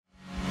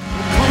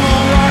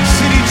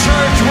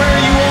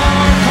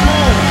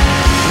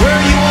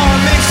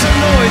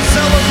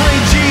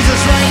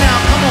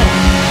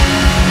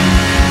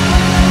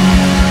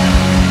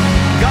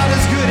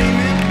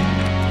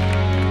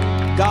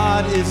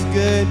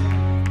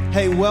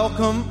Hey,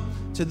 welcome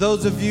to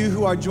those of you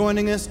who are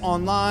joining us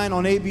online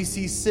on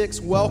ABC6.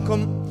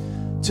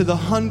 Welcome to the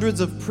hundreds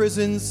of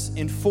prisons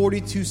in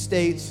 42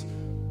 states,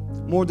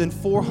 more than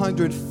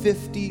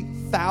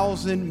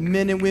 450,000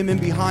 men and women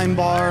behind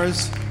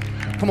bars.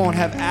 Come on,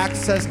 have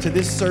access to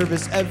this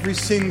service every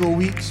single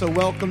week. So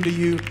welcome to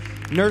you.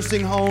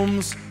 Nursing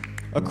homes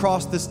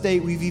across the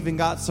state. We've even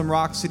got some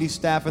Rock City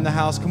staff in the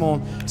house. Come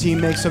on,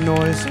 team, make some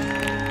noise.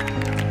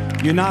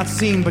 You're not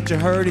seen, but you're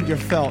heard and you're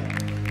felt.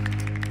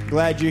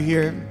 Glad you're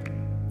here.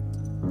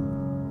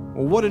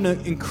 Well, what an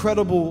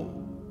incredible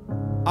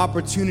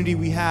opportunity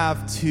we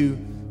have to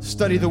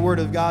study the Word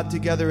of God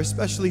together,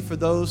 especially for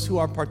those who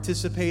are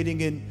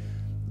participating in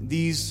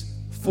these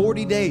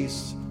 40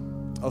 days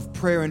of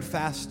prayer and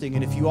fasting.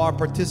 And if you are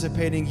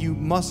participating, you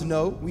must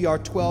know we are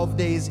 12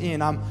 days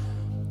in.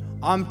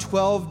 I'm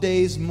 12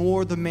 days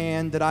more the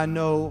man that I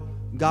know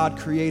God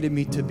created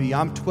me to be.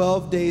 I'm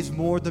 12 days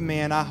more the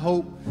man I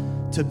hope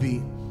to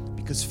be.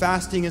 Because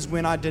fasting is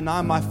when I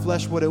deny my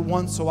flesh what it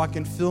wants so I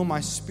can fill my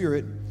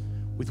spirit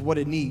with what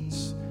it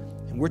needs.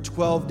 And we're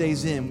 12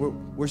 days in.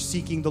 We're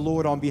seeking the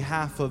Lord on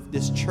behalf of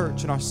this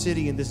church and our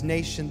city and this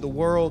nation, the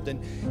world.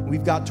 And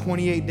we've got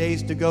 28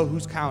 days to go.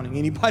 Who's counting?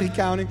 Anybody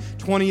counting?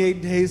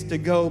 28 days to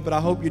go, but I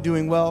hope you're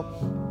doing well.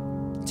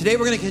 Today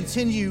we're going to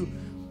continue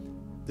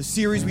the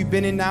series we've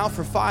been in now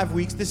for 5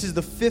 weeks. This is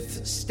the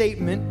 5th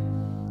statement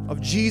of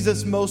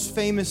Jesus' most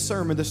famous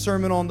sermon, the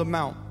Sermon on the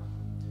Mount.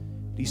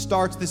 He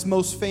starts this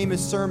most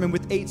famous sermon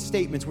with 8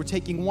 statements. We're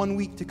taking 1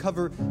 week to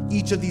cover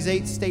each of these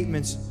 8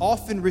 statements,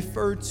 often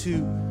referred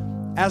to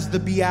as the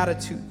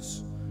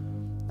Beatitudes.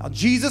 Now,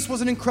 Jesus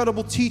was an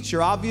incredible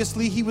teacher.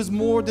 Obviously, he was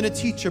more than a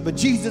teacher, but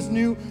Jesus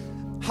knew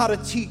how to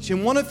teach.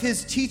 And one of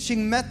his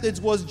teaching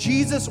methods was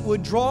Jesus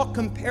would draw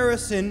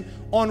comparison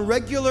on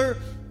regular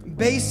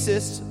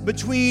basis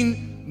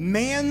between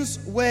man's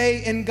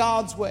way and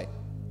God's way.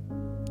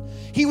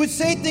 He would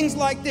say things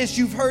like this.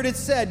 You've heard it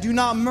said, do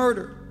not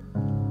murder.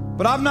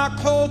 But I've not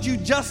called you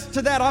just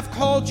to that. I've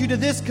called you to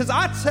this because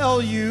I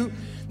tell you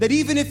that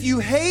even if you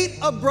hate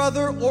a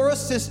brother or a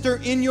sister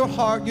in your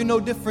heart, you're no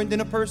different than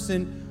a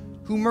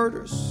person who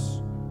murders.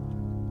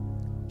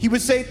 He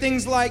would say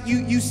things like,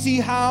 you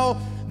see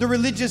how the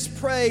religious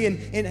pray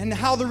and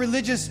how the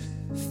religious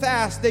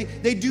fast.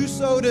 They do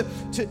so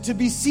to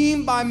be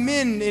seen by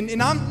men.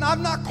 And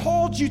I've not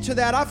called you to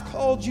that. I've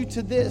called you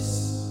to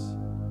this.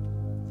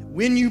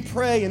 When you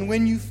pray and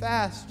when you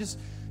fast, just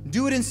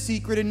do it in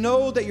secret and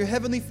know that your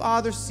heavenly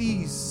Father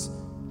sees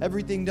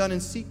everything done in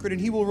secret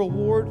and he will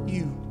reward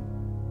you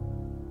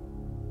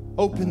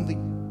openly.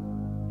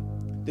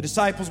 The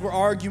disciples were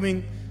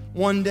arguing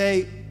one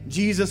day,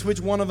 Jesus,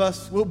 which one of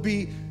us will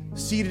be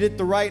seated at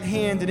the right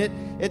hand and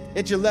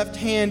at your left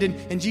hand?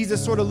 And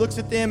Jesus sort of looks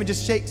at them and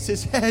just shakes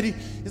his head.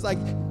 He's like,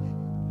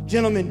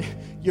 gentlemen,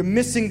 you're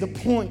missing the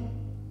point.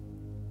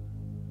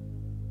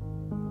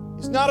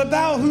 It's not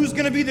about who's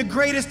going to be the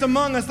greatest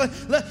among us.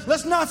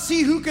 Let's not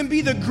see who can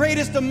be the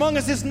greatest among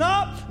us. It's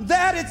not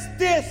that, it's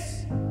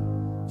this.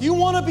 If you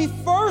want to be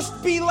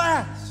first, be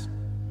last.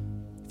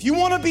 If you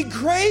want to be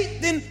great,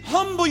 then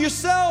humble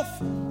yourself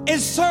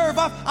and serve.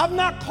 I've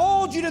not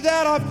called you to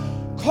that. I've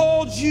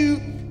called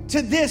you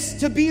to this,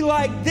 to be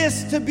like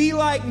this, to be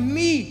like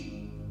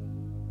me.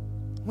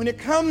 When it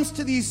comes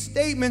to these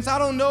statements, I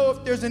don't know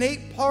if there's an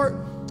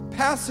 8-part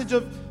passage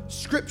of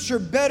Scripture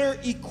better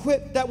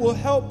equipped that will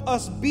help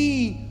us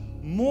be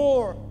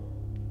more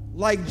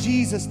like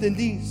Jesus than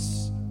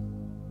these.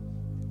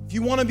 If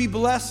you want to be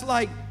blessed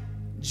like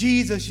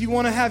Jesus, you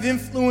want to have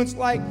influence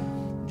like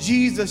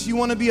Jesus, you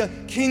want to be a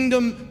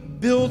kingdom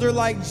builder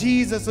like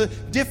Jesus, a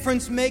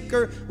difference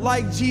maker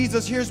like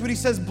Jesus, here's what he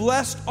says: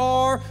 blessed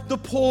are the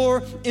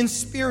poor in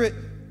spirit.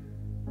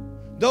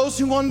 Those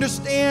who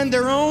understand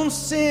their own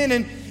sin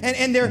and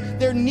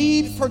their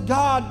need for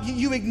God.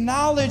 You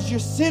acknowledge you're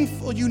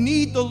sinful, you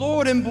need the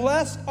Lord, and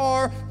blessed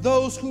are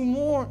those who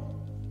mourn.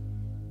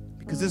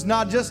 Because it's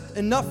not just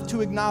enough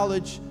to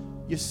acknowledge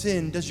your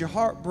sin. Does your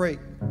heart break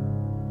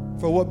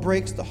for what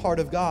breaks the heart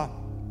of God?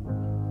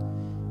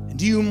 And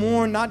do you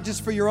mourn not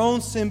just for your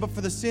own sin, but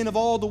for the sin of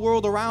all the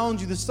world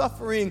around you, the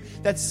suffering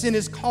that sin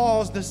has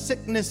caused, the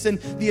sickness and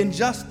the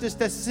injustice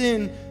that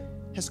sin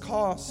has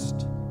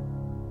caused?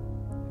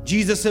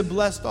 Jesus said,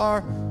 blessed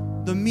are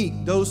the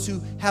meek, those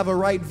who have a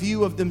right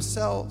view of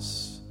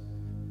themselves.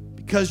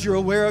 Because you're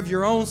aware of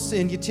your own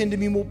sin, you tend to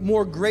be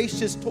more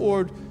gracious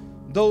toward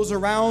those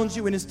around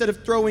you. And instead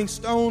of throwing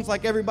stones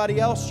like everybody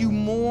else, you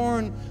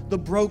mourn the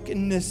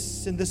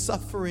brokenness and the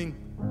suffering,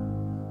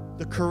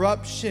 the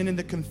corruption and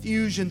the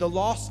confusion, the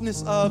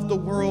lostness of the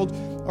world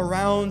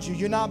around you.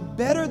 You're not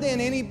better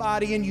than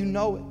anybody and you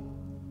know it.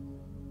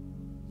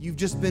 You've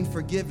just been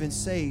forgiven,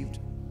 saved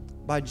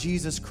by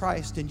Jesus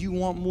Christ, and you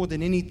want more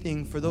than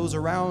anything for those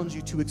around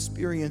you to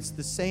experience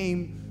the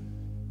same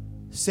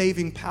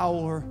saving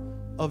power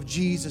of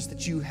Jesus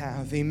that you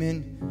have.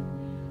 Amen.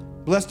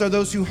 Blessed are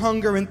those who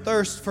hunger and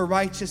thirst for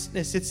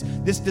righteousness. It's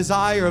this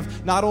desire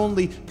of not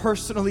only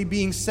personally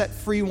being set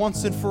free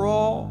once and for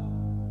all,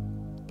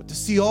 but to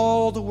see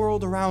all the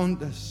world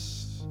around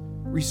us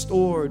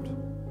restored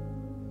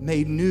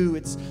made new.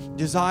 It's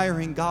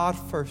desiring God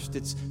first.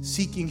 It's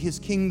seeking his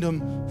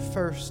kingdom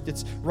first.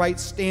 It's right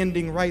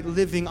standing, right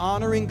living,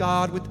 honoring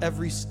God with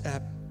every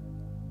step.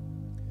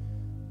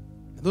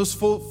 Those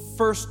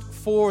first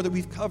four that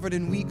we've covered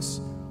in weeks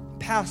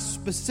past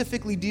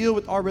specifically deal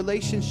with our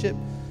relationship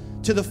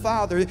to the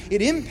Father.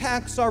 It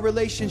impacts our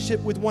relationship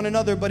with one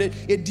another, but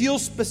it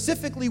deals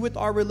specifically with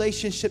our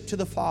relationship to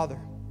the Father.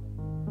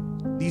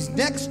 These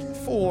next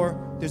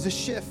four, there's a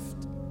shift.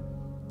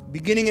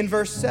 Beginning in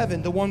verse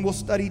 7, the one we'll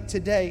study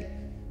today,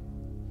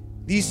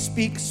 these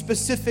speak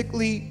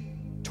specifically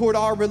toward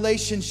our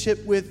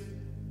relationship with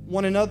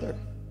one another.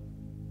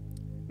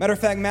 Matter of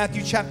fact,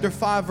 Matthew chapter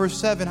 5, verse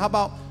 7, how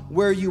about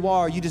where you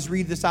are? You just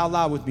read this out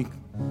loud with me.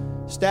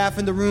 Staff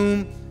in the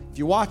room, if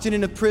you're watching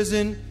in a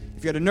prison,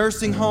 if you're at a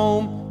nursing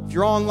home, if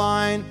you're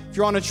online, if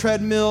you're on a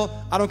treadmill,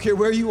 I don't care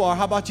where you are.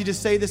 How about you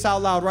just say this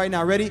out loud right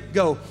now? Ready?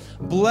 Go.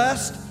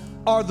 Blessed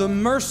are the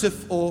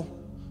merciful,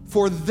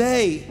 for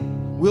they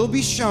will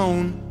be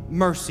shown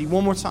mercy.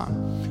 One more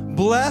time.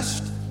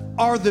 Blessed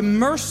are the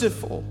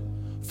merciful,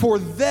 for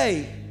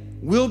they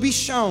will be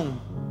shown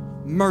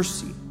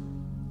mercy.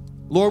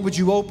 Lord, would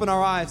you open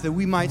our eyes that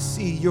we might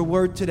see your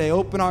word today?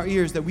 Open our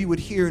ears that we would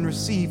hear and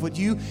receive what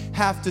you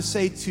have to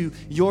say to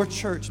your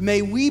church.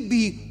 May we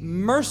be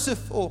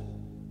merciful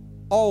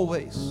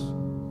always,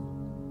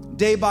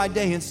 day by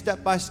day and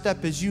step by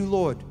step, as you,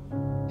 Lord,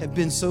 have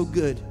been so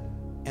good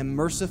and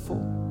merciful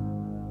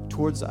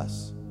towards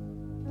us.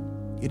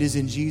 It is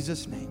in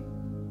Jesus' name.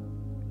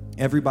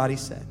 Everybody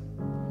said,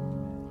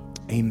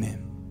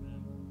 amen.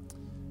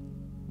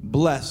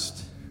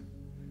 Blessed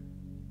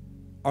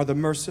are the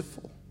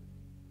merciful,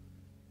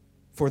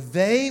 for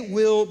they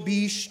will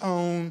be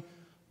shown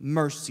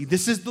mercy.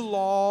 This is the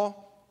law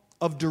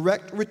of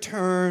direct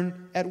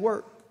return at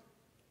work.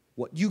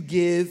 What you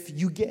give,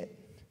 you get.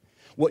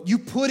 What you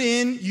put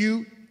in,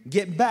 you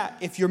get back.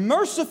 If you're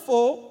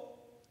merciful,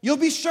 you'll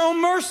be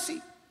shown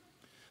mercy.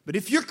 But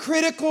if you're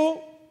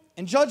critical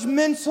and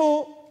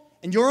judgmental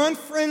and you're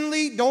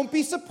unfriendly, don't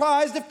be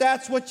surprised if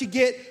that's what you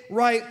get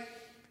right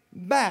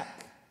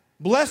back.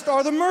 Blessed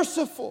are the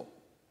merciful,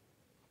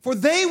 for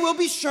they will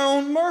be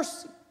shown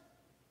mercy.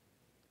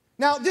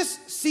 Now, this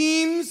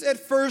seems at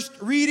first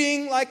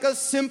reading like a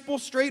simple,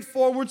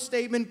 straightforward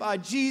statement by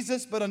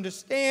Jesus, but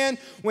understand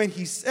when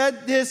he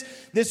said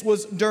this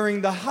was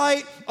during the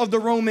height of the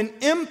Roman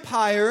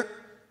Empire,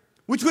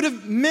 which would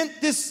have meant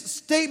this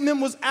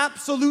statement was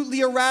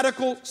absolutely a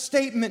radical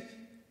statement.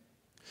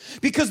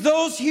 Because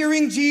those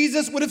hearing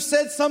Jesus would have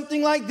said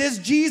something like this: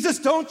 Jesus,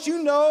 don't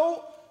you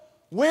know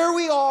where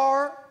we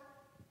are?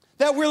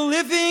 That we're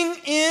living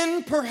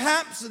in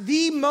perhaps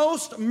the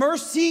most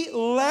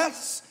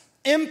merciless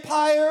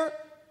empire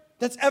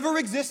that's ever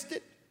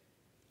existed?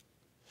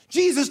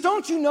 Jesus,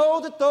 don't you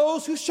know that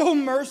those who show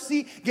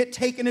mercy get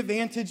taken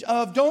advantage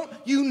of? Don't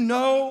you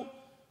know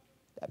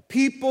that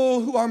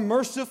people who are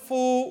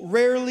merciful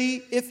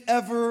rarely, if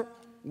ever,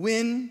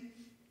 win?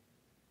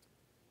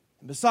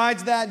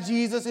 Besides that,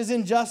 Jesus,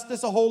 isn't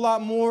justice a whole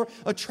lot more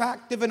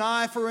attractive? An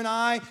eye for an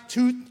eye,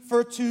 tooth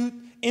for tooth,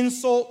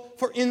 insult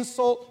for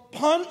insult,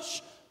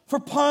 punch for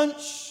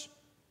punch.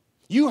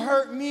 You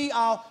hurt me,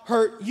 I'll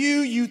hurt you.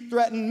 You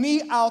threaten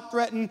me, I'll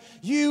threaten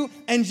you.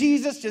 And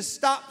Jesus just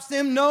stops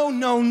them. No,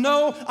 no,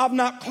 no. I've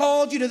not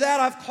called you to that.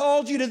 I've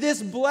called you to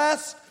this.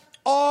 Blessed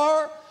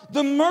are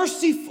the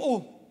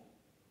merciful.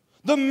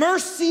 The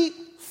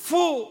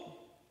merciful.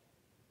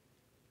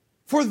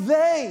 For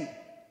they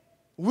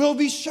will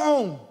be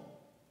shown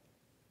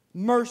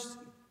mercy.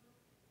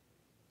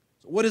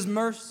 So what is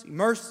mercy?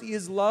 Mercy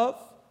is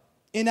love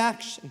in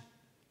action.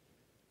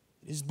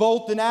 It is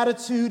both an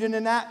attitude and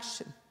an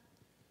action.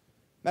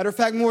 Matter of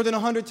fact, more than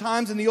 100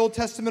 times in the Old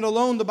Testament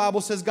alone, the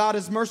Bible says God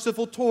is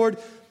merciful toward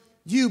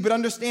you. But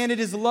understand, it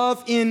is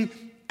love in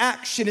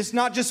action. It's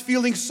not just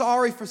feeling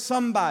sorry for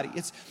somebody.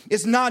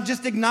 It's not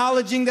just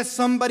acknowledging that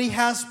somebody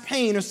has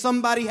pain or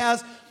somebody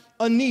has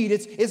a need.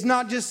 It's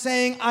not just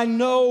saying, I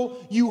know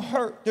you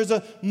hurt. There's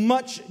a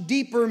much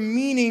deeper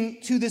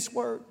meaning to this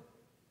word.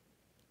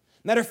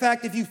 Matter of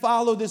fact, if you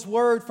follow this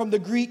word from the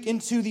Greek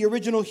into the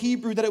original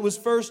Hebrew that it was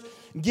first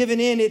given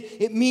in,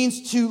 it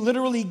means to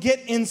literally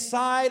get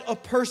inside a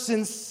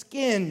person's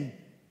skin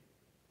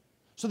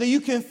so that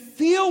you can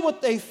feel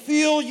what they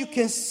feel, you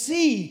can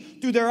see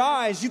through their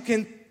eyes, you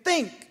can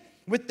think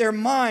with their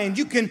mind,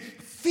 you can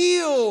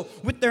feel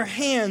with their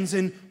hands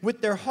and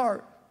with their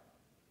heart.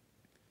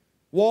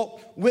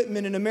 Walt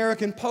Whitman, an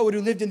American poet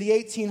who lived in the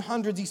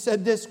 1800s, he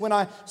said this: when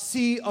I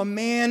see a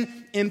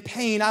man in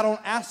pain, I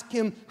don't ask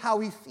him how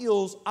he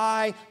feels.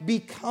 I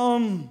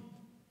become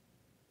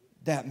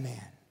that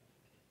man.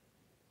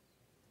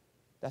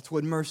 That's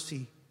what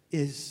mercy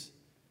is.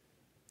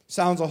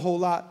 Sounds a whole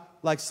lot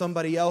like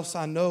somebody else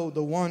I know,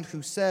 the one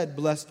who said,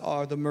 blessed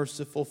are the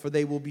merciful, for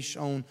they will be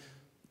shown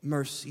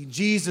mercy.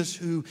 Jesus,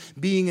 who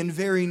being in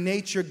very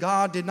nature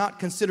God, did not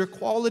consider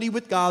equality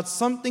with God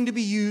something to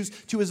be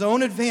used to his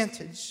own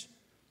advantage.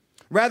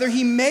 Rather,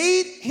 he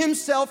made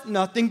himself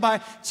nothing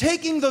by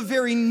taking the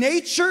very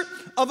nature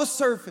of a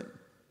servant.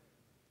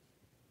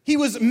 He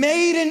was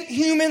made in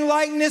human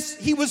likeness.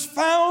 He was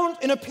found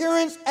in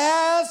appearance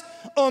as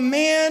a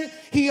man.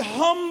 He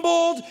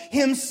humbled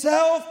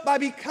himself by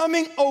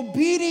becoming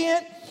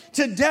obedient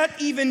to death,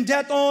 even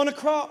death on a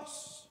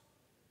cross.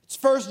 It's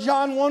 1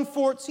 John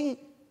 1:14.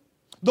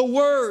 The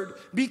Word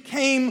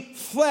became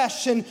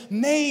flesh and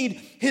made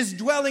his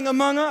dwelling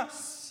among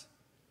us.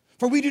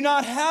 For we do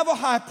not have a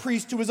high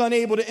priest who is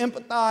unable to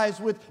empathize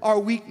with our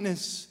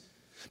weakness,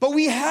 but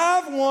we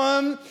have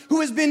one who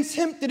has been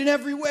tempted in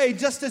every way,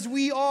 just as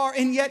we are,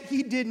 and yet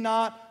he did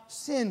not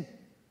sin.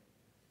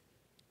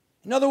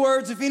 In other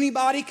words, if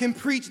anybody can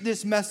preach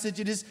this message,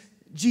 it is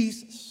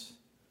Jesus.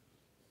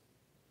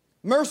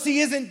 Mercy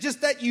isn't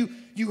just that you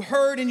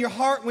hurt in your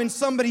heart when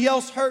somebody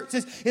else hurts.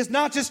 It's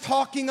not just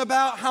talking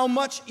about how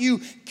much you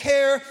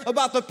care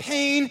about the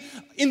pain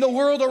in the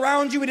world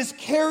around you. It is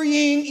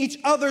carrying each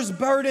other's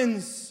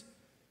burdens.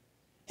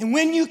 And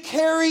when you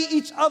carry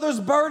each other's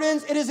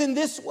burdens, it is in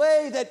this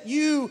way that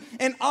you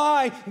and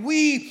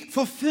we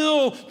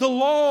fulfill the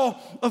law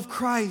of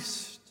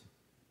Christ.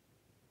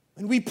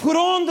 And we put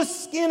on the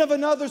skin of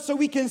another so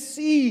we can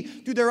see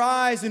through their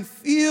eyes and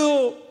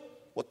feel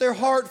what their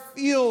heart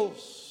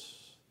feels.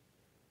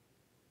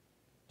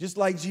 Just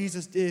like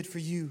Jesus did for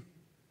you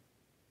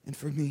and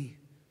for me.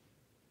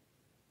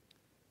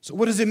 So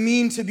what does it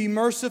mean to be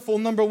merciful?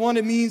 Number one,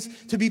 it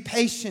means to be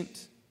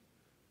patient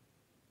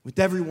with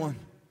everyone.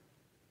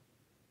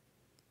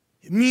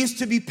 It means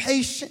to be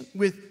patient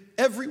with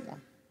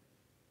everyone.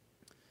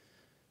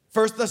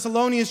 1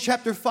 Thessalonians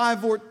chapter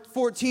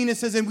 5:14, it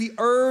says, and we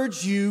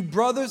urge you,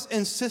 brothers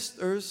and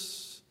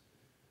sisters,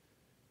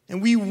 and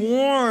we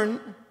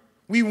warn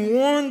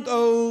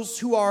those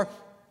who are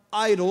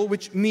idle,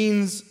 which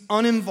means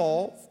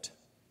uninvolved.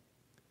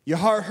 Your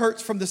heart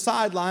hurts from the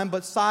sideline,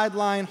 but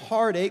sideline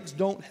heartaches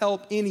don't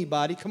help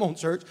anybody. Come on,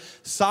 church.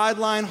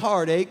 Sideline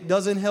heartache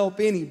doesn't help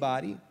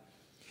anybody.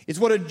 It's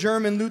what a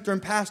German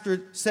Lutheran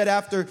pastor said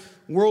after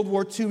World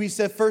War II. He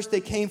said, first they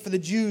came for the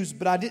Jews,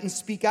 but I didn't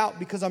speak out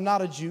because I'm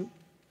not a Jew.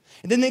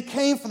 And then they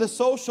came for the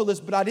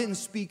socialists, but I didn't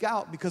speak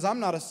out because I'm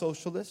not a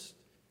socialist.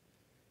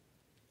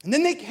 And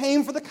then they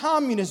came for the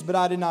communists, but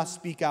I did not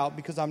speak out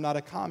because I'm not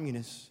a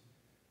communist.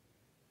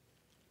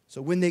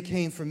 So when they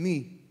came for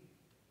me,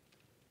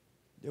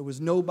 there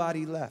was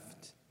nobody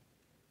left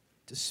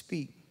to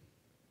speak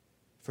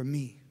for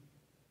me.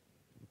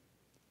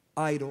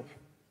 Idle,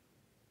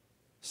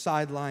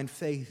 sideline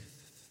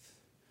faith.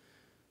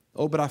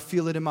 Oh, but I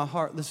feel it in my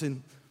heart.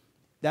 Listen,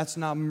 that's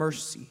not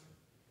mercy.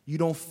 You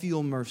don't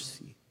feel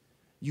mercy.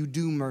 You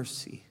do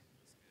mercy.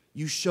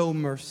 You show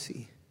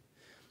mercy.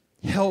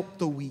 Help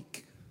the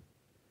weak.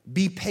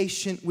 Be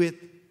patient with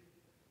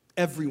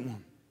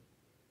everyone.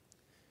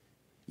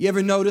 You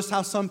ever notice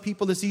how some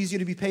people it's easier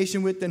to be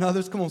patient with than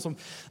others? Come on,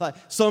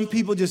 some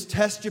people just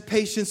test your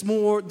patience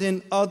more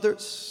than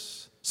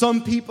others.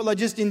 Some people are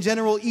just in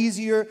general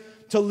easier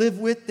to live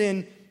with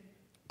than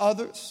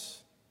others.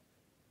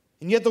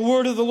 And yet the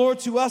word of the Lord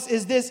to us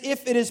is this: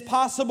 if it is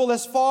possible,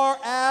 as far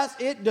as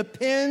it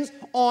depends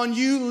on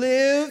you,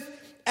 live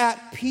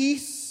at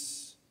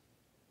peace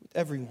with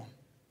everyone.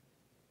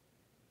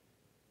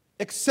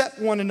 Accept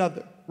one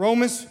another.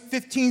 Romans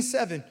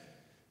 15:7.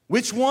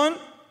 Which one?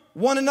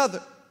 One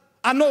another.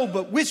 I know,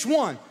 but which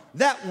one?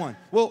 That one.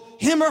 Well,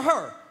 him or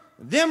her,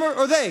 them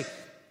or they.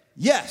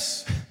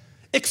 Yes,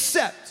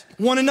 accept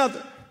one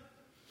another.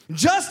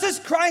 Just as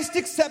Christ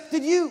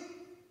accepted you.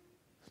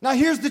 Now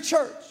here's the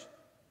church.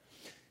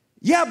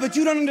 Yeah, but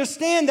you don't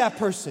understand that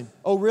person.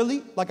 Oh,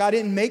 really? Like I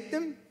didn't make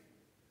them?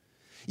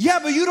 Yeah,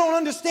 but you don't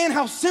understand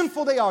how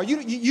sinful they are.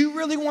 You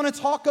really want to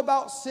talk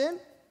about sin?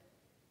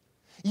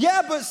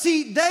 Yeah, but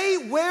see, they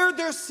wear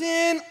their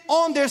sin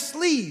on their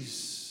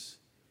sleeves.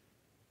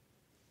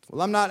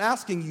 Well, I'm not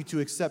asking you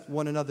to accept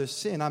one another's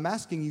sin. I'm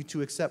asking you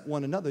to accept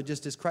one another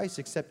just as Christ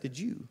accepted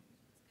you.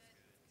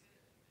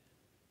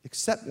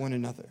 Accept one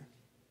another.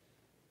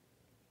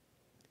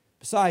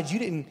 Besides, you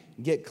didn't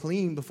get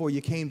clean before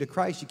you came to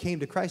Christ. You came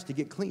to Christ to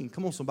get clean.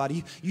 Come on,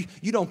 somebody.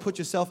 You don't put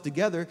yourself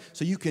together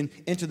so you can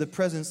enter the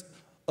presence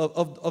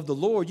of the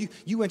Lord.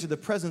 You enter the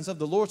presence of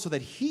the Lord so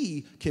that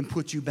He can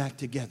put you back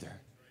together.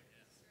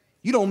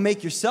 You don't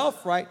make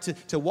yourself right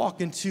to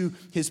walk into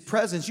His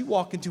presence. You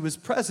walk into His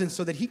presence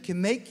so that He can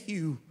make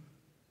you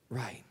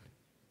right.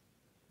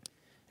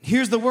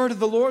 Here's the word of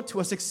the Lord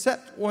to us: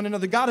 accept one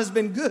another. God has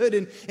been good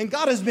and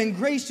God has been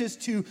gracious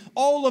to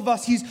all of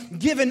us. He's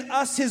given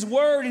us His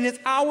word, and it's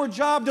our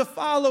job to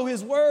follow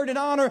His word and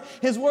honor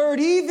His word,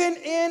 even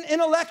in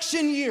an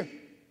election year,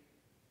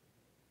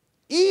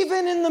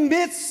 even in the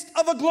midst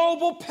of a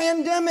global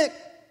pandemic.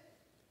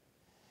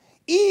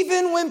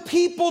 Even when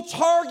people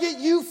target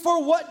you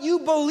for what you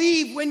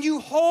believe, when you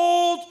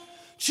hold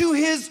to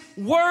His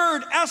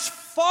word, as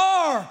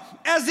far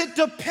as it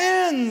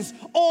depends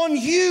on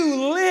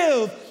you,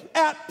 live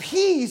at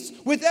peace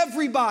with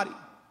everybody.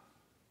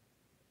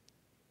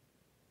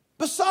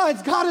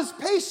 Besides, God is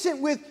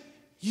patient with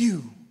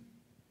you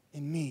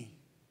and me.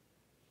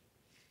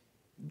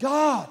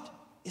 God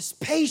is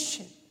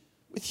patient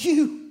with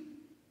you,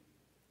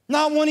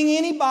 not wanting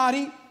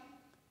anybody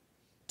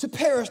to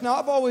perish. Now,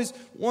 I've always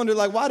wondered,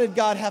 like, why did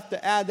God have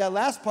to add that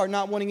last part,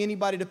 not wanting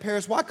anybody to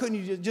perish? Why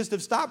couldn't you just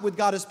have stopped with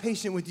God is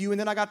patient with you? And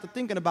then I got to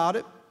thinking about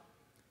it.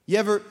 You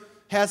ever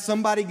had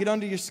somebody get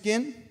under your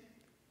skin?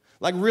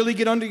 Like really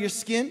get under your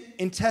skin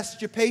and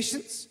test your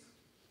patience?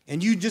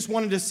 And you just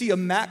wanted to see a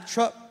Mack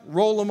truck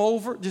roll them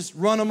over, just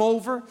run them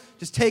over,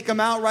 just take them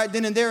out right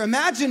then and there.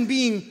 Imagine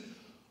being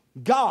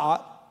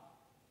God,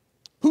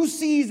 who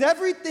sees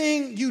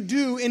everything you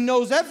do and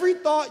knows every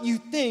thought you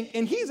think,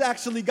 and he's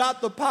actually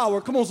got the power,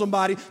 come on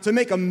somebody, to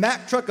make a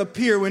Mack truck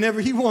appear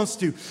whenever he wants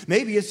to.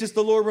 Maybe it's just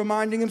the Lord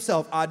reminding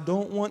himself, I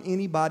don't want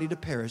anybody to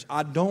perish.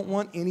 I don't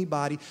want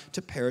anybody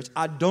to perish.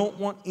 I don't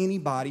want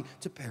anybody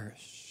to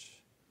perish.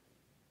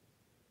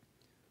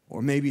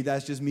 Or maybe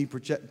that's just me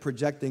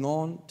projecting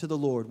on to the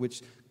Lord,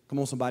 which, come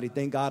on somebody,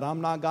 thank God I'm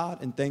not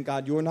God, and thank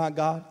God you're not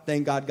God.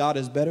 Thank God God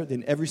is better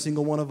than every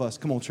single one of us.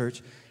 Come on,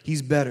 church.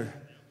 He's better.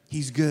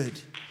 He's good.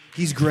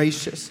 He's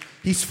gracious.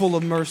 He's full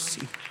of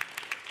mercy.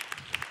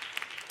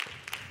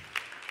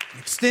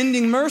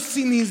 Extending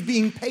mercy means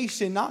being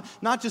patient,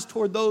 not just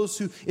toward those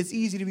who it's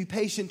easy to be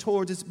patient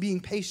towards. It's being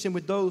patient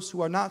with those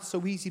who are not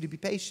so easy to be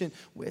patient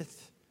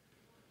with.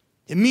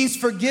 It means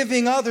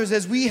forgiving others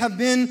as we have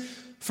been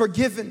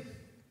forgiven.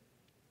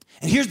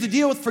 And here's the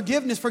deal with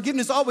forgiveness.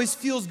 Forgiveness always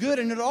feels good,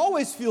 and it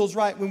always feels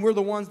right when we're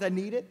the ones that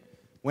need it.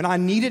 When I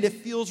need it, it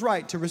feels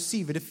right to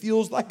receive it. It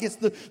feels like it's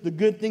the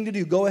good thing to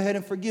do. Go ahead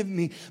and forgive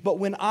me. But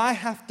when I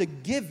have to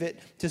give it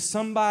to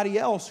somebody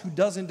else who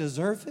doesn't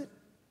deserve it,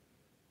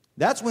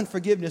 that's when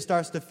forgiveness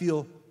starts to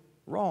feel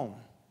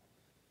wrong.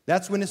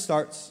 That's when it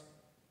starts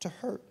to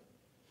hurt.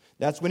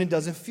 That's when it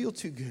doesn't feel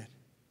too good.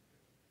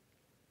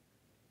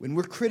 When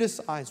we're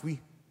criticized, we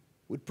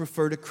would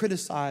prefer to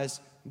criticize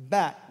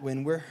back.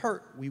 When we're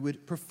hurt, we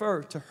would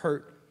prefer to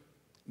hurt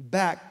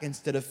back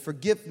instead of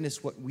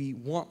forgiveness. What we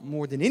want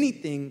more than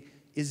anything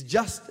is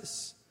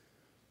justice.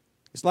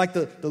 It's like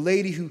the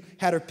lady who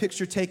had her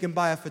picture taken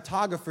by a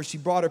photographer. She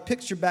brought her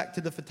picture back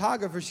to the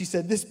photographer. She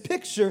said, this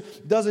picture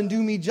doesn't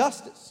do me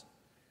justice.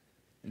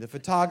 And the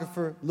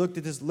photographer looked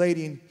at this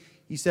lady and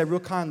he said real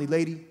kindly,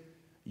 lady,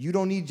 you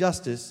don't need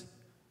justice.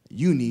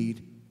 You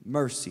need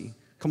mercy.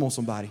 Come on,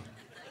 somebody.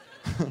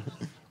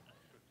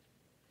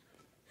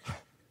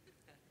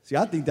 See,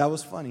 I think that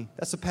was funny.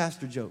 That's a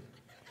pastor joke.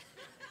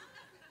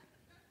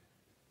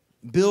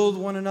 Build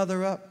one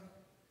another up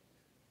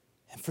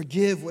and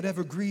forgive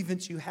whatever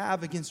grievance you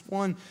have against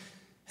one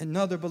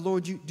another. But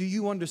Lord, do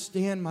you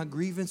understand my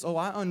grievance? Oh,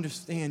 I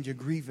understand your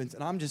grievance.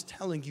 And I'm just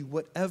telling you,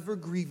 whatever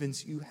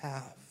grievance you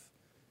have,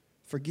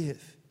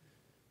 forgive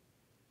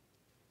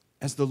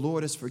as the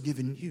Lord has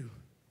forgiven you.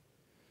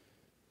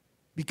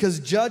 Because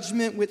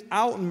judgment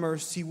without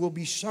mercy will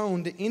be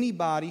shown to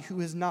anybody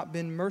who has not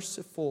been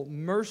merciful.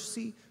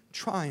 Mercy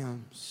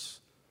triumphs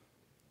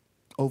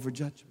over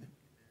judgment.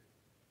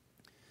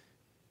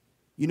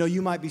 You know,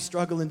 you might be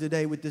struggling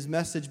today with this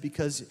message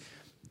because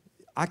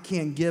I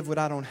can't give what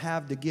I don't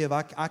have to give.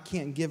 I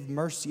can't give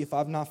mercy if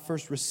I've not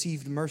first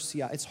received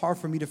mercy. It's hard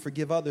for me to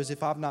forgive others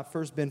if I've not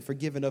first been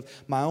forgiven of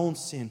my own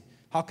sin.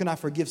 How can I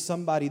forgive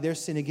somebody their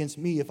sin against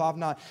me if I've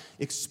not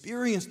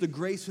experienced the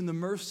grace and the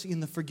mercy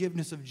and the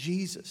forgiveness of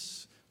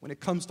Jesus when it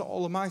comes to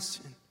all of my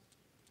sin?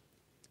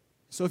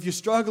 So if you're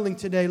struggling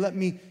today, let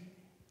me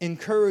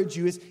encourage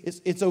you.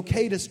 It's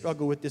okay to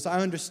struggle with this. I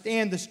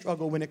understand the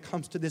struggle when it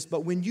comes to this,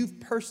 but when you've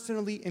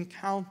personally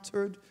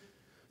encountered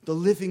the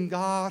living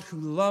God who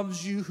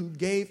loves you, who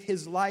gave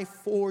his life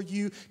for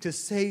you to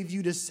save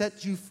you, to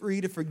set you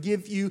free, to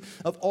forgive you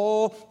of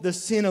all the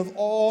sin of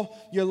all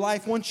your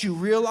life, once you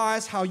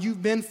realize how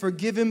you've been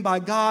forgiven by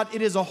God,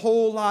 it is a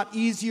whole lot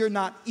easier,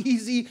 not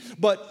easy,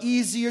 but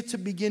easier to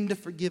begin to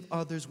forgive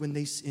others when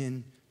they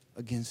sin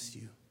against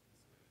you.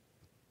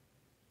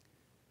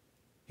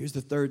 Here's the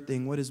third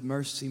thing. What is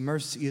mercy?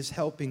 Mercy is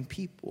helping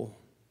people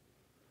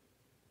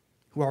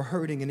who are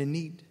hurting and in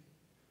need.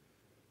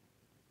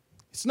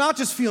 It's not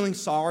just feeling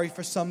sorry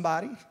for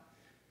somebody.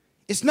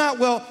 It's not,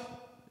 well,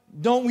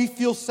 don't we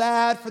feel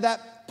sad for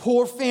that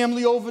poor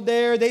family over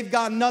there? They've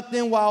got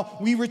nothing while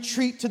we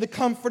retreat to the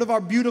comfort of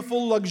our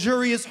beautiful,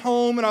 luxurious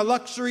home and our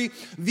luxury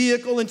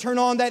vehicle and turn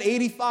on that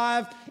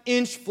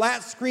 85-inch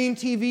flat screen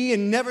TV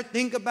and never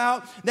think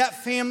about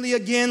that family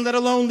again, let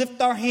alone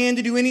lift our hand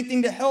to do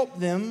anything to help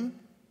them.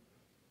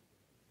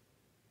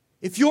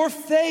 If your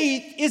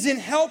faith isn't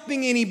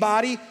helping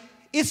anybody,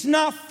 it's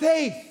not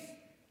faith.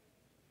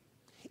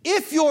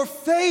 If your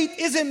faith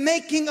isn't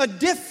making a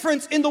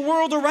difference in the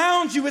world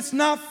around you, it's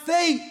not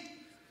faith.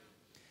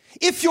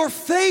 If your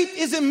faith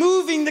isn't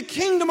moving the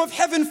kingdom of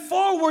heaven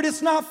forward,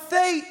 it's not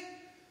faith.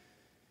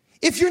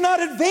 If you're not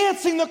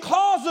advancing the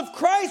cause of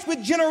Christ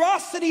with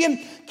generosity and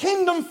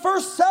kingdom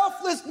first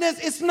selflessness,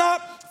 it's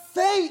not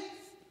faith.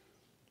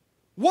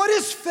 What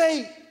is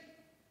faith?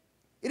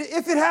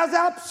 If it has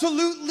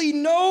absolutely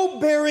no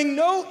bearing,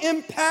 no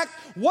impact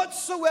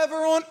whatsoever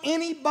on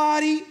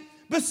anybody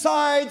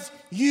besides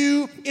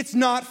you, it's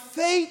not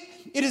faith.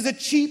 It is a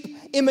cheap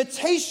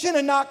imitation, a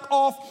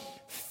knockoff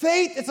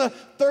Faith is a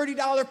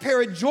 $30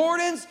 pair of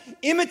Jordans,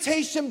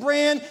 imitation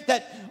brand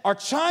that are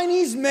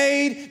Chinese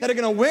made, that are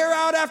going to wear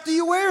out after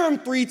you wear them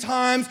 3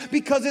 times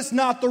because it's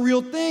not the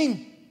real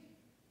thing.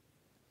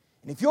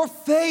 And if your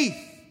faith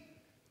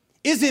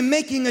isn't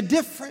making a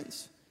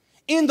difference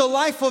in the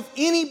life of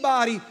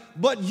anybody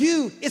but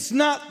you, it's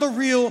not the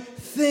real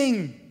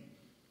thing.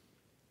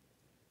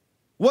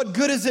 What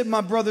good is it,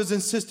 my brothers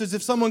and sisters,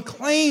 if someone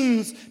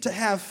claims to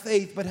have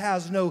faith but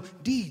has no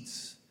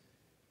deeds?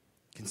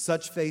 Can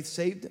such faith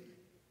save them?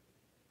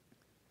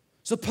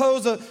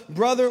 Suppose a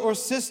brother or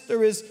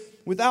sister is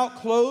without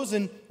clothes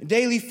and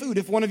daily food.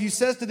 If one of you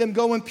says to them,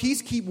 "Go in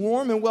peace, keep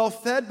warm and well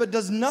fed," but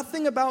does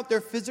nothing about their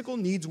physical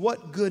needs,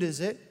 what good is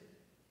it?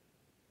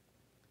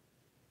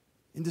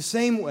 In the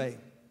same way,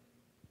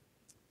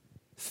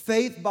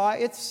 faith by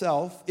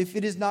itself, if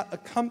it is not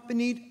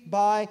accompanied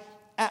by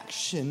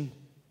action,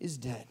 is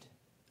dead.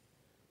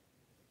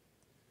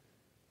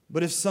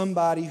 But if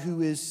somebody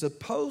who is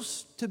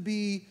supposed to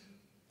be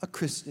a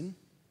Christian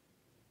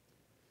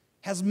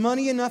has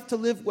money enough to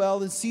live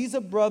well and sees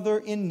a brother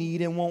in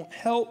need and won't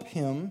help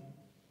him,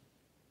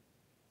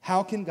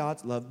 how can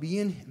God's love be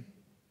in him?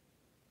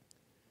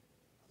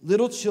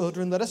 Little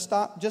children, let us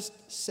stop just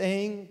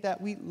saying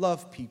that we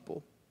love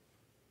people,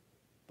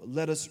 but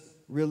let us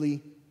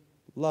really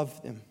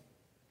love them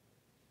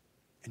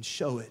and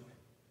show it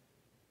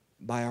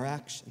by our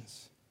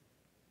actions.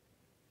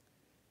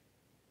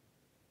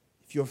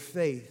 If your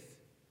faith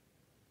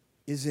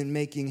isn't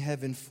making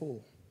heaven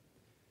full,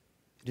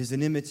 it is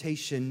an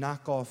imitation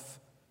knockoff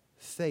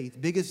faith.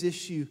 Biggest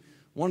issue,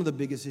 one of the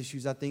biggest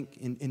issues I think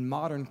in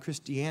modern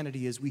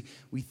Christianity is we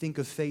think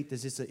of faith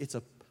as it's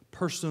a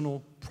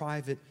personal,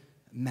 private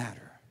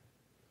matter.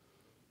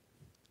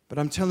 But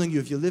I'm telling you,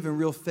 if you live in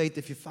real faith,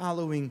 if you're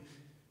following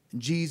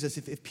Jesus,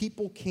 if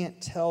people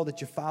can't tell that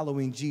you're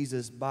following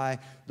Jesus by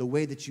the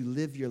way that you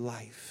live your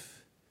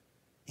life,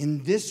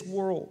 in this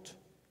world,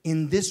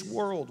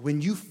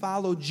 when you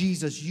follow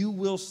Jesus, you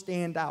will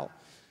stand out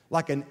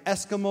like an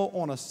Eskimo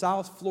on a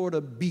South Florida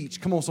beach.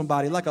 Come on,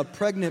 somebody, like a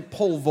pregnant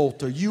pole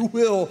vaulter. You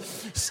will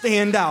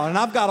stand out. And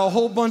I've got a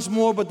whole bunch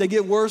more, but they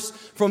get worse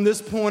from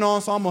this point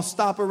on, so I'm going to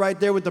stop it right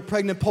there with the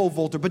pregnant pole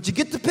vaulter. But you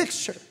get the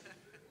picture.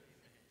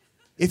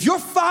 If you're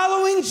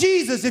following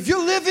Jesus, if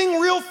you're living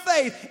real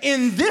faith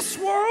in this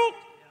world,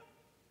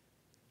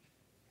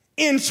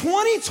 in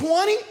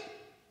 2020,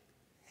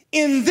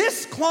 in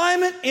this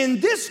climate, in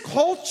this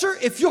culture,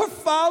 if you're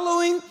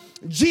following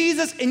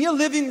Jesus and you're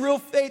living real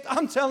faith,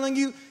 I'm telling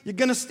you, you're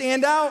going to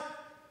stand out.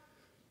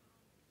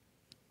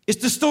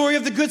 It's the story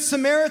of the Good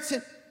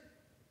Samaritan.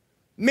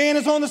 Man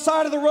is on the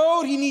side of the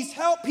road. He needs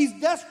help. He's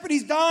desperate.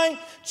 He's dying.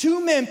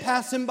 2 men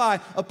pass him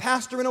by, a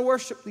pastor and a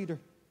worship leader.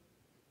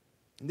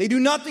 They do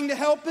nothing to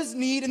help his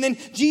need. And then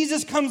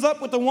Jesus comes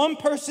up with the one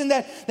person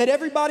that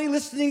everybody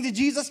listening to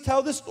Jesus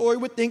tell this story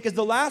would think is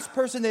the last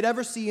person they'd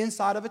ever see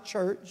inside of a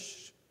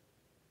church.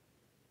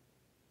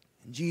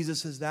 And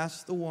Jesus says,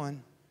 that's the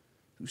one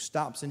who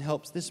stops and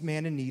helps this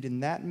man in need.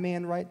 And that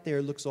man right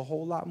there looks a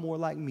whole lot more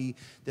like me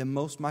than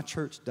most of my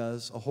church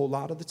does a whole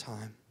lot of the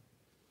time.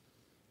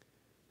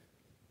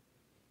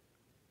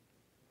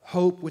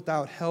 Hope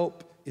without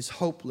help is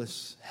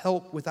hopeless.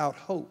 Help without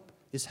hope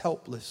is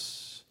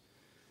helpless.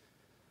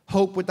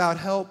 Hope without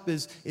help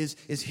is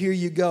here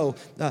you go.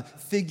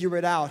 Figure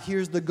it out.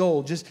 Here's the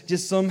goal.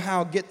 Just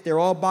somehow get there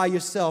all by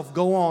yourself.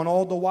 Go on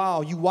all the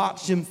while. You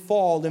watch him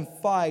fall and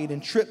fight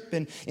and trip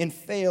and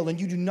fail,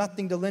 and you do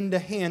nothing to lend a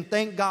hand.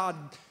 Thank God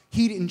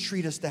he didn't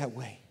treat us that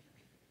way.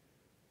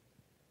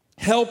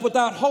 Help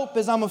without hope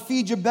is I'm going to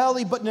feed your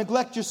belly but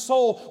neglect your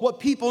soul. What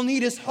people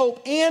need is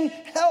hope and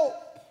help.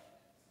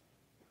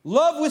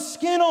 Love with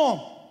skin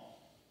on.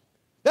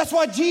 That's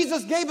why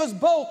Jesus gave us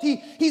both.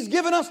 He's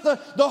given us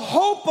the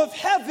hope of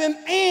heaven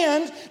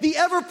and the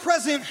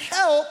ever-present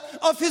help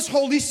of his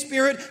Holy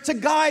Spirit to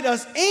guide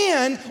us.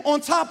 And on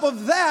top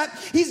of that,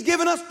 he's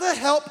given us the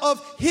help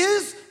of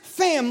his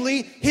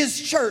family,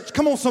 his church.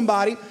 Come on,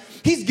 somebody.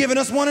 He's given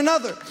us one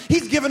another.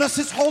 He's given us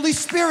his Holy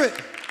Spirit.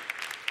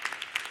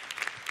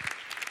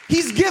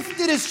 He's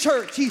gifted his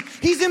church.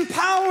 He's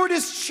empowered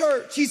his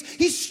church.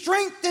 He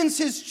strengthens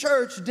his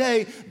church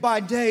day by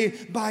day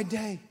by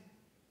day.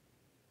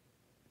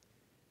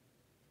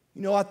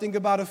 You know, I think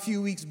about a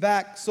few weeks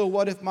back, so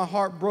what if my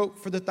heart broke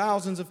for the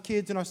thousands of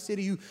kids in our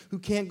city who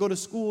can't go to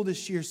school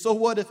this year? So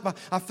what if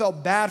I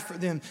felt bad for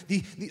them?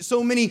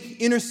 So many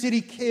inner city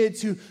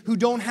kids who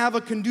don't have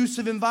a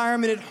conducive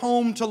environment at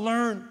home to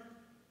learn.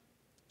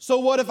 So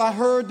what if I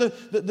heard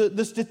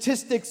the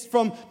statistics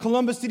from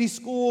Columbus City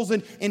schools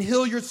and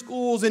Hilliard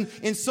schools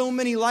and so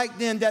many like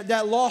them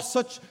that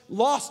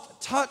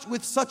lost touch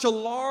with such a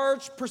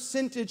large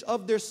percentage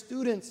of their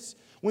students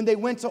when they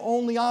went to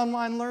only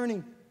online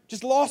learning?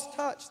 Just lost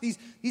touch.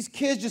 These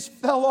kids just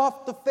fell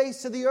off the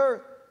face of the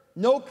earth.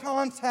 No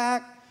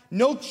contact,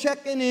 no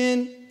checking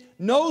in,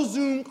 no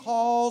Zoom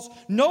calls,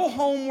 no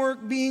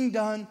homework being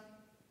done.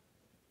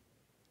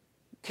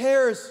 Who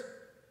cares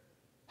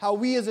how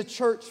we as a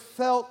church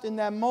felt in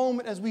that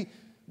moment as we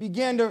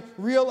began to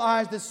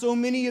realize that so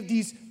many of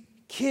these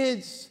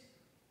kids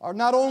are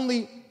not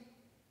only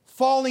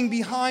falling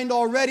behind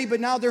already, but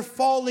now they're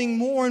falling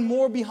more and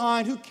more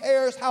behind. Who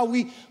cares how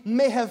we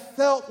may have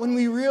felt when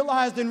we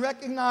realized and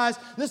recognized,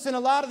 listen, a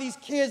lot of these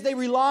kids, they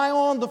rely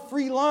on the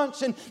free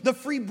lunch and the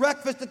free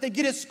breakfast that they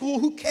get at school.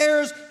 Who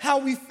cares how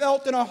we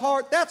felt in our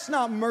heart? That's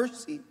not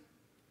mercy.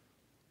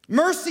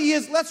 Mercy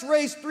is, let's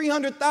raise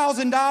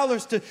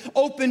 $300,000 to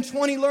open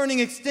 20 learning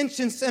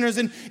extension centers,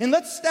 and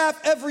let's staff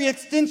every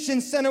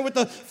extension center with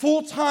a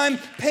full-time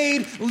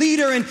paid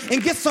leader and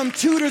get some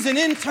tutors and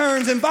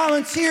interns and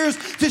volunteers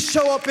to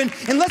show up, and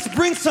let's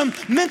bring some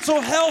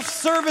mental health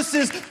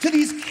services to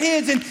these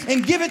kids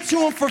and give it to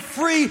them for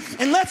free,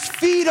 and let's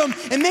feed them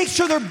and make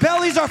sure their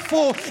bellies are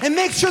full and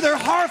make sure their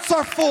hearts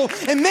are full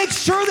and make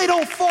sure they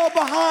don't fall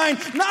behind,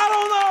 not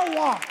on our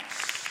watch.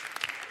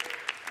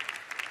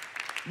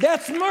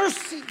 That's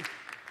mercy.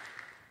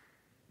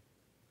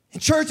 In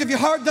church, if your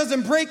heart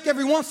doesn't break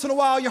every once in a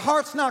while, your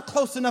heart's not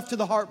close enough to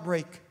the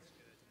heartbreak.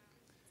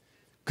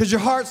 Because your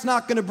heart's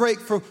not going to break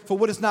for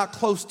what it's not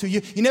close to.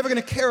 You're never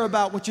going to care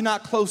about what you're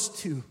not close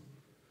to.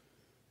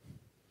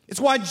 It's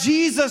why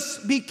Jesus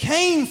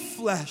became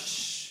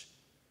flesh.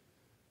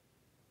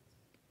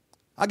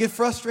 I get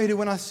frustrated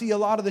when I see a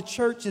lot of the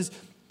churches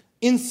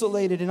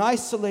insulated and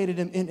isolated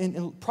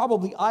and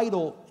probably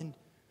idle. And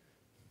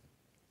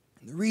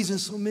the reason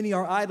so many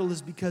are idle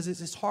is because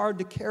it's hard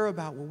to care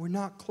about what we're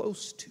not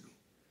close to.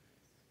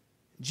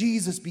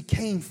 Jesus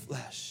became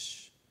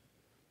flesh.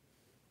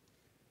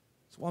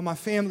 It's why my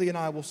family and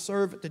I will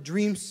serve at the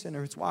Dream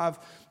Center. It's why I've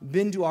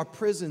been to our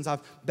prisons.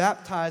 I've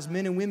baptized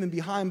men and women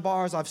behind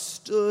bars. I've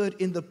stood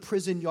in the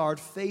prison yard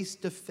face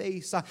to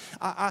face.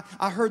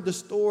 I heard the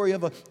story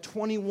of a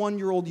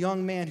 21-year-old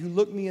young man who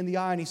looked me in the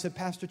eye and he said,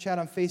 "Pastor Chad,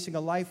 I'm facing a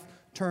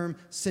life-term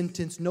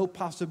sentence, no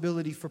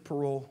possibility for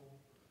parole."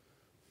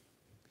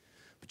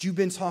 But you've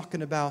been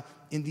talking about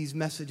in these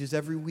messages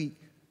every week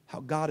how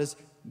God has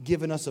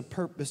given us a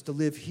purpose to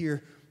live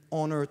here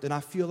on earth. And I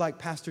feel like,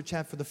 Pastor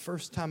Chad, for the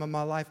first time in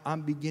my life,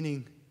 I'm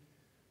beginning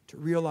to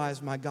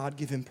realize my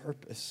God-given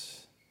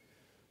purpose.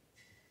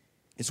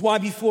 It's why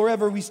before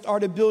ever we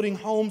started building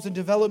homes and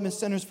development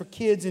centers for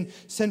kids in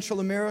Central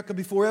America,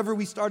 before ever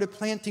we started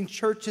planting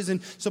churches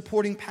and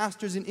supporting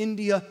pastors in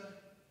India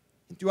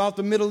and throughout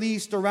the Middle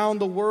East, around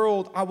the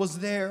world, I was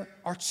there.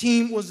 Our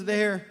team was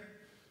there.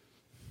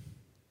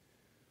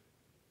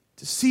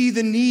 To see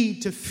the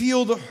need, to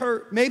feel the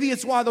hurt. Maybe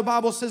it's why the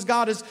Bible says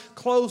God is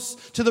close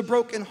to the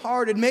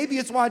brokenhearted. Maybe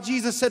it's why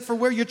Jesus said, "For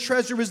where your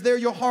treasure is, there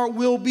your heart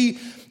will be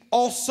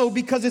also,"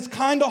 because it's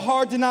kind of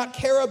hard to not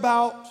care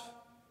about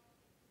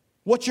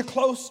what you're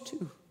close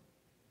to.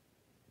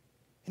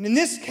 And in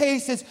this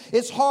case,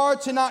 it's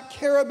hard to not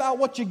care about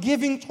what you're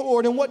giving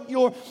toward and what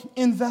you're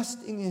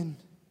investing in.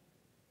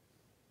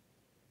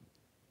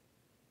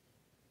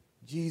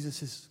 Jesus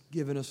has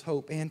given us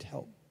hope and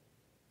help.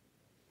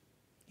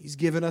 He's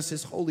given us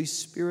His Holy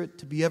Spirit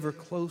to be ever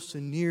close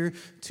and near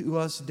to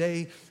us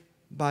day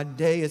by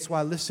day. It's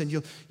why, listen,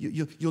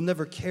 you'll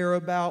never care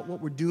about what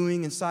we're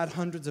doing inside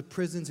hundreds of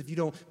prisons if you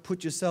don't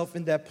put yourself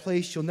in that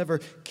place. You'll never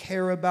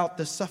care about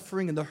the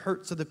suffering and the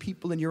hurts of the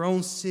people in your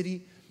own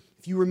city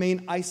if you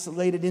remain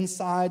isolated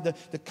inside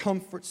the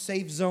comfort,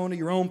 safe zone of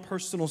your own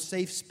personal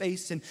safe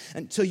space and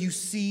until you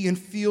see and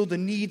feel the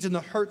needs and the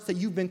hurts that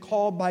you've been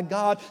called by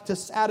God to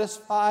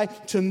satisfy,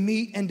 to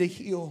meet, and to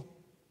heal.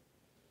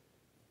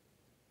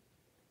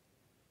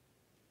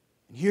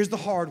 And here's the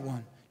hard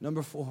one,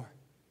 number 4.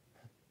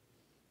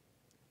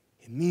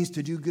 It means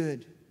to do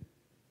good,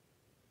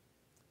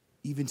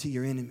 even to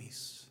your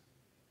enemies.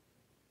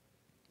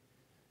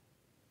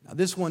 Now,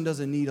 this one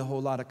doesn't need a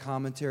whole lot of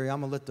commentary. I'm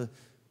going to let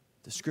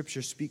the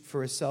scripture speak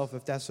for itself,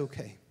 if that's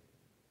okay.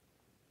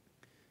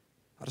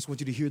 I just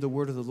want you to hear the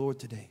word of the Lord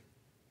today.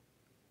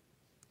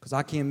 Because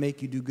I can't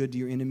make you do good to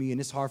your enemy, and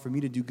it's hard for me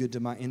to do good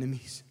to my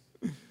enemies.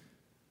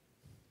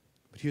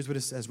 But here's what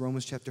it says,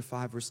 Romans chapter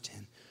 5, verse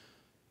 10.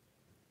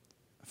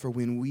 For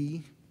when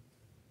we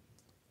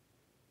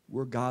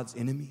were God's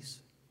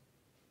enemies,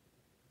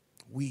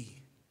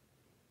 we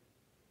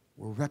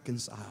were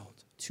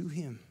reconciled to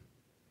Him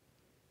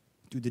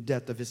through the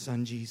death of His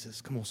Son, Jesus.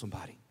 Come on,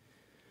 somebody.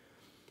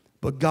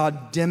 But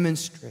God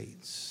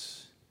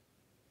demonstrates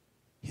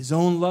His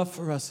own love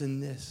for us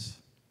in this,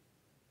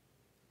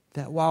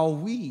 that while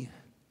we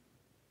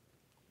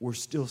were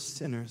still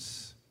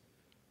sinners,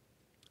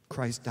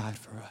 Christ died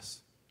for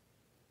us.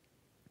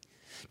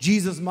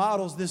 Jesus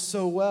models this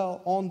so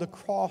well on the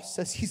cross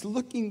as He's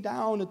looking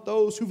down at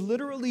those who've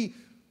literally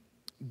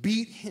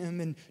beat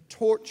Him and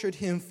tortured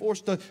Him,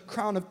 forced a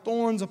crown of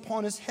thorns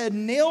upon His head,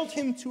 nailed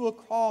Him to a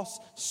cross,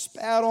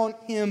 spat on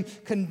Him,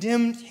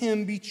 condemned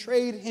Him,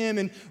 betrayed Him,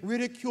 and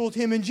ridiculed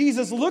Him. And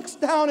Jesus looks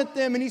down at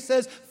them and He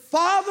says,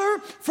 "Father,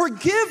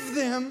 forgive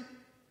them,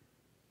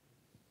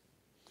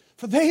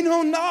 for they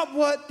know not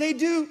what they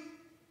do."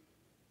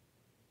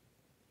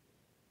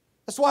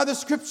 That's why the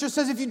scripture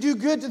says if you do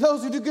good to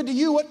those who do good to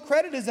you, what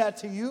credit is that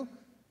to you?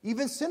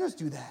 Even sinners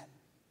do that.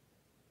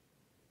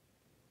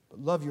 But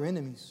love your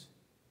enemies.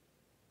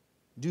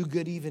 Do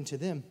good even to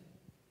them.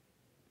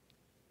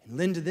 And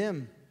lend to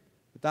them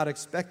without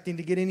expecting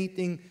to get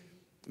anything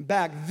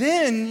back,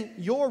 then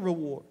your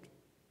reward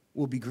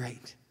will be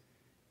great.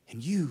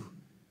 And you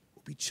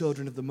will be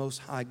children of the Most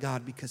High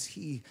God, because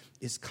He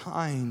is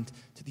kind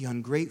to the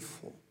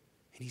ungrateful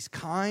and He's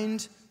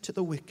kind to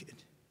the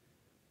wicked.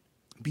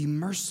 Be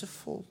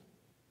merciful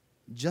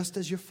just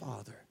as your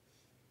Father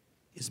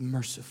is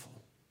merciful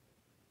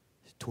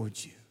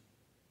towards you.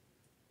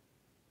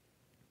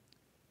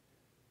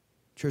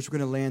 Church, we're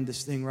going to land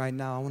this thing right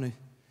now. I want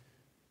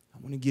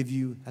to give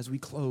you, as we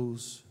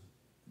close,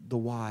 the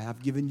why.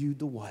 I've given you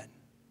the what.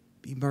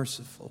 Be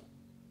merciful.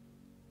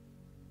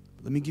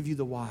 Let me give you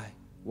the why.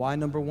 Why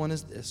number one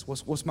is this.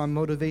 What's my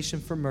motivation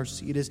for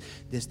mercy? It is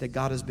this, that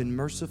God has been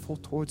merciful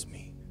towards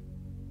me.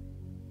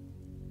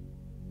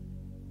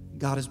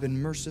 God has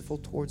been merciful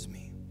towards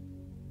me.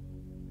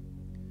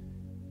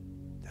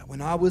 That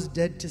when I was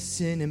dead to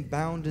sin and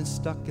bound and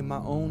stuck in my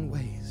own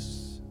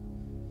ways,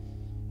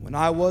 when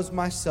I was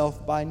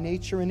myself by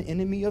nature an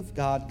enemy of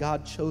God,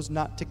 God chose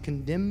not to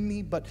condemn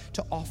me, but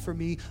to offer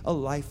me a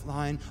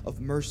lifeline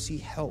of mercy,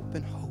 help,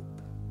 and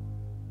hope.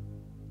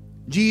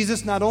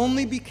 Jesus not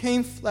only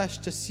became flesh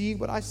to see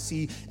what I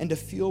see and to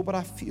feel what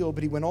I feel,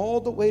 but He went all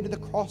the way to the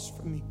cross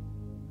for me.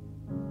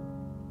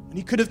 When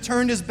He could have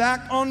turned His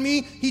back on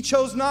me, He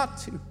chose not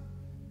to.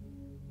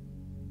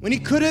 When He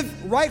could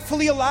have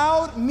rightfully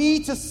allowed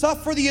me to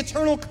suffer the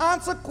eternal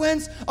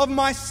consequence of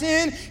my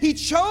sin, He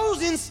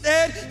chose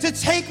instead to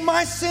take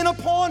my sin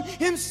upon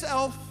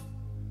Himself,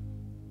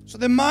 so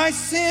that my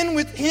sin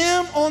with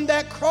Him on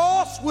that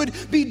cross would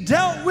be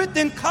dealt with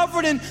and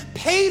covered and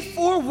paid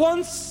for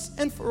once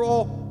and for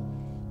all.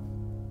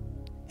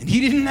 And He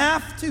didn't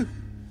have to,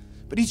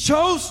 but He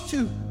chose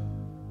to.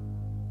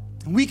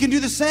 And we can do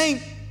the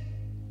same.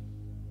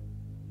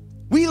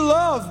 We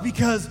love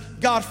because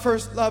God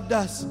first loved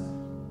us.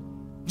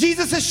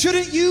 Jesus says,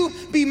 shouldn't you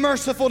be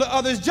merciful to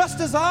others just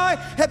as I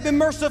have been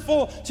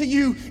merciful to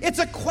you? It's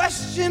a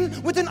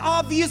question with an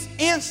obvious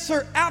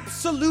answer.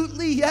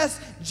 Absolutely, yes,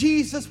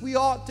 Jesus, we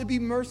ought to be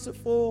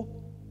merciful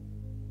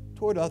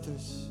toward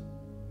others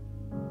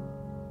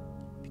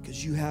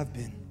because you have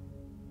been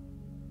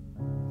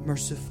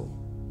merciful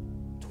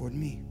toward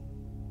me.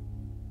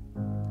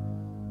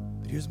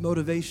 But here's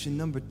motivation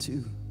number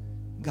two.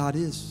 God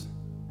is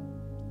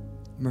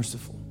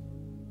merciful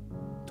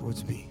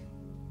towards me.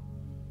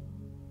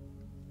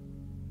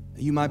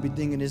 You might be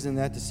thinking, isn't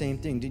that the same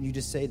thing? Didn't you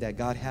just say that?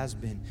 God has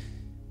been.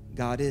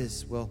 God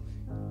is. Well,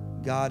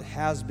 God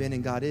has been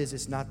and God is.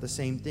 It's not the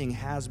same thing.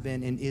 Has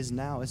been and is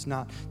now. It's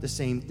not the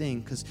same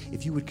thing. Because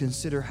if you would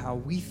consider how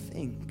we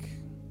think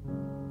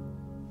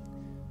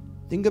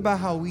about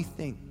how we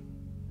think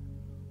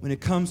when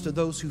it comes to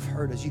those who've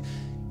hurt us.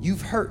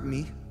 You've hurt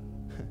me,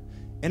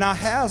 and I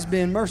has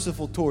been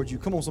merciful towards you.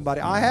 Come on,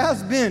 somebody. I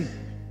has been.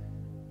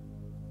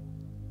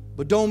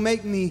 But don't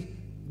make me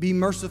be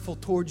merciful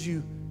towards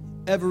you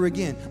ever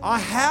again. I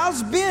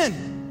has been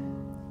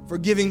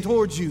forgiving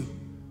towards you.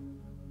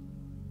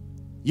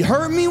 You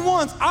hurt me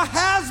once. I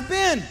has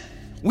been.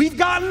 We've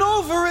gotten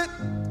over it.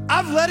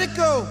 I've let it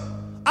go.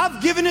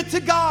 I've given it to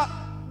God.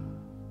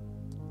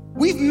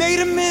 We've made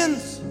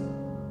amends.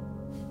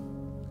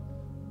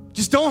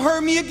 Just don't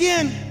hurt me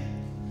again.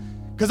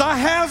 Because I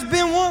has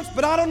been once,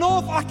 but I don't know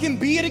if I can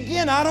be it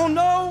again. I don't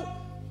know.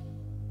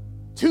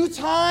 2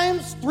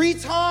 times, 3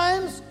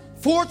 times,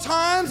 4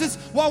 times. It's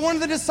why one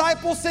of the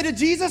disciples said to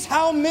Jesus,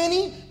 how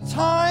many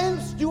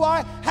times do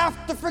I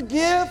have to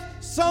forgive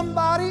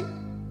somebody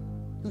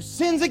who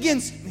sins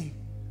against me?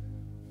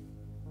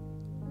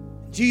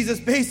 Jesus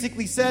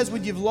basically says,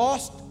 when you've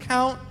lost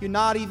count, you're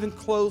not even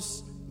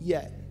close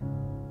yet.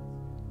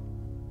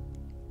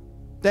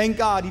 Thank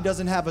God He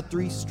doesn't have a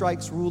 3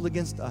 strikes rule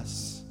against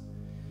us.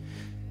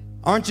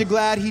 Aren't you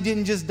glad He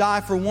didn't just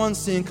die for one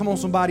sin? Come on,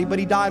 somebody. But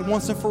He died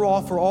once and for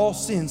all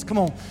sins. Come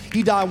on.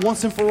 He died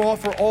once and for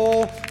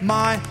all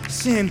my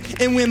sin.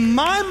 And when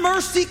my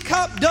mercy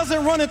cup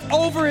doesn't runneth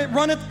over, it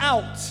runneth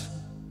out.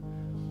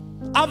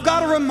 I've got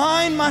to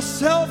remind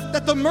myself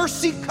that the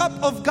mercy cup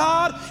of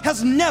God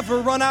has never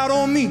run out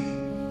on me.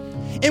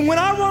 And when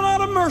I run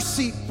out of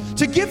mercy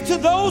to give to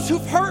those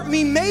who've hurt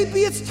me,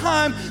 maybe it's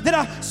time that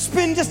I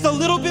spend just a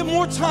little bit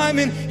more time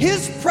in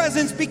His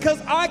presence, because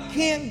I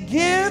can't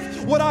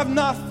give what I've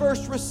not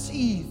first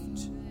received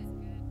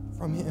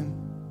from Him.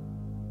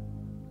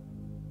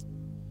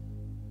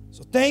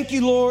 So thank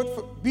you, Lord,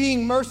 for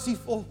being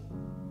merciful.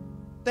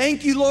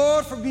 Thank you,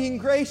 Lord, for being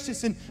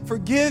gracious and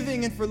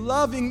forgiving and for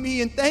loving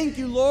me. And thank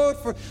you, Lord,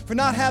 for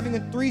not having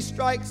a 3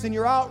 strikes and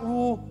you're out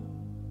rule.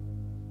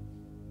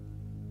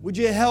 Would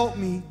you help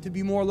me to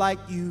be more like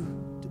you,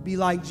 to be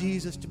like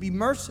Jesus, to be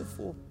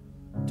merciful,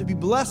 to be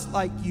blessed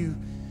like you?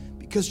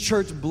 Because,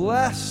 church,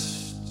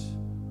 blessed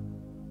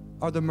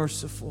are the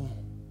merciful,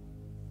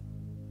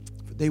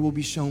 for they will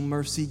be shown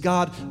mercy.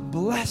 God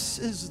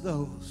blesses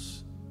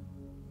those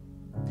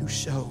who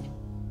show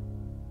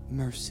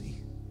mercy.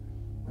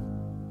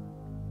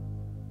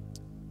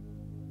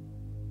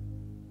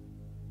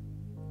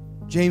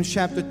 James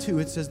chapter 2,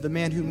 it says, the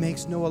man who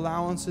makes no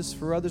allowances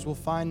for others will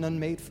find none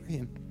made for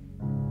him.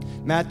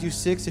 Matthew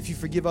 6, if you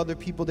forgive other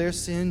people their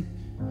sin,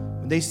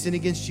 when they sin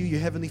against you, your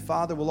heavenly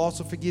Father will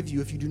also forgive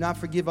you. If you do not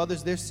forgive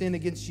others their sin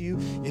against you,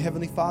 your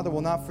heavenly Father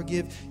will not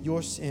forgive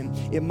your sin.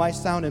 It might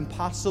sound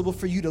impossible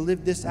for you to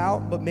live this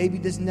out, but maybe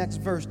this next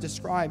verse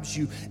describes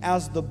you.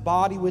 As the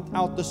body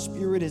without the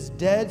spirit is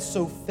dead,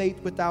 so faith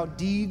without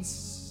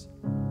deeds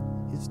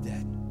is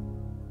dead.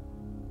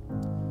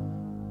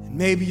 And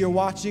maybe you're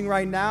watching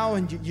right now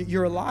and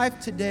you're alive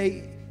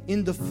today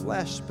in the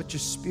flesh, but your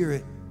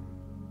spirit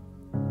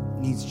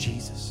needs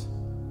Jesus.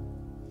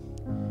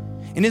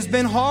 And it's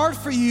been hard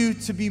for you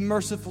to be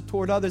merciful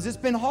toward others. It's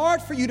been hard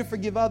for you to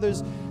forgive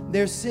others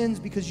their sins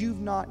because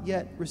you've not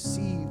yet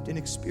received and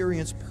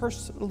experienced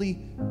personally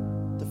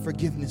the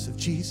forgiveness of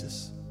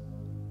Jesus.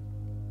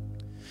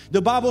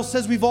 The Bible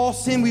says we've all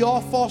sinned, we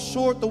all fall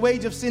short. The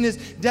wage of sin is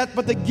death,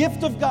 but the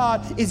gift of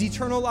God is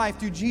eternal life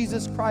through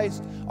Jesus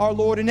Christ our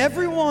Lord. And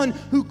everyone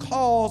who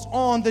calls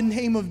on the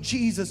name of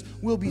Jesus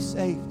will be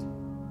saved.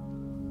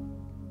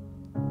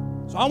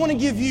 So I want to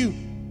give you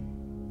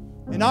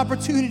an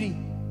opportunity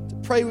to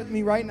pray with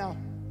me right now.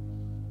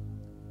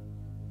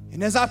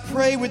 And as I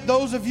pray with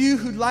those of you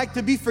who'd like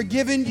to be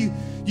forgiven,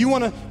 you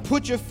want to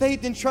put your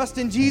faith and trust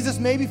in Jesus,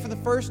 maybe for the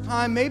first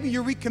time, maybe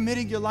you're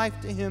recommitting your life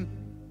to Him.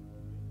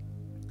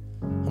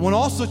 I want to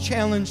also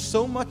challenge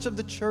so much of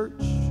the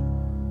church.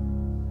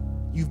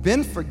 You've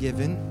been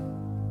forgiven,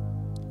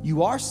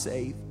 you are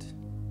saved,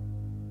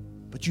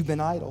 but you've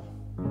been idle.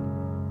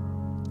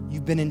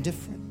 You've been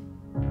indifferent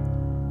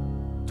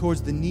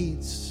towards the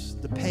needs,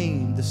 the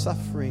pain, the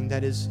suffering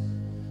that is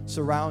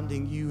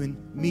surrounding you and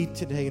me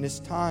today. And it's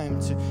time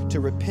to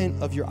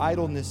repent of your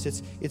idleness.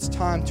 It's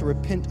time to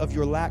repent of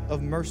your lack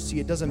of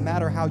mercy. It doesn't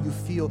matter how you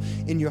feel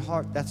in your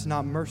heart. That's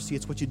not mercy.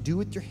 It's what you do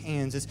with your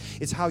hands.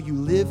 It's how you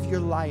live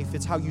your life.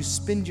 It's how you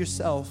spend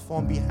yourself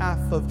on behalf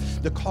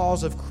of the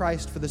cause of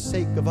Christ for the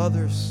sake of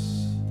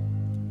others.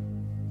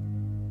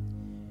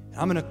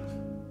 I'm going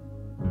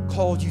to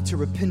call you to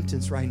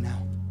repentance right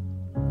now.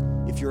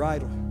 If you're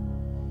idle,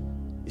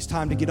 it's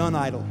time to get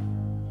unidle.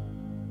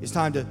 It's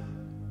time to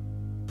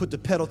put the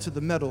pedal to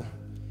the metal.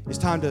 It's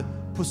time to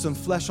put some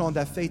flesh on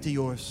that faith of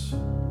yours.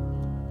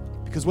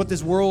 Because what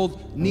this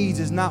world needs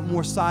is not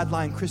more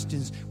sideline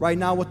Christians. Right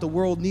now, what the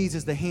world needs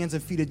is the hands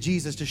and feet of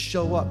Jesus to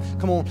show up.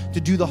 Come on, to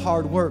do the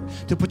hard work,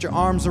 to put your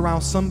arms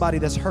around somebody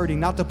that's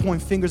hurting, not to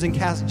point fingers and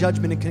cast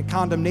judgment and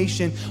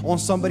condemnation on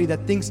somebody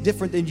that thinks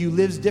different than you,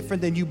 lives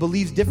different than you,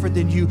 believes different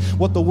than you.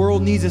 What the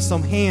world needs is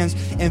some hands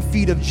and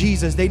feet of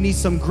Jesus. They need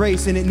some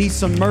grace and it needs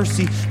some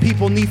mercy.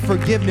 People need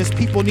forgiveness.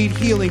 People need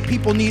healing.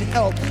 People need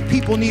help.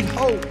 People need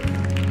hope.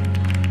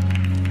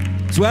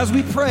 So as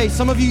we pray,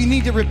 some of you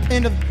need to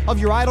repent of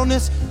your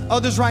idleness.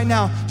 Others right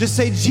now, just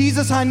say,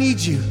 Jesus, I need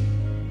you.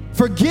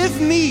 Forgive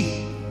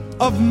me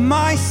of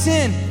my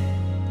sin.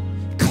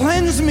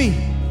 Cleanse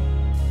me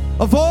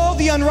of all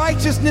the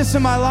unrighteousness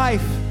in my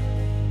life.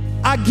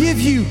 I give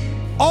you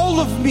all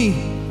of me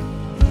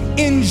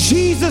in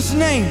Jesus'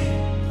 name.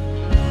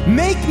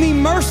 Make me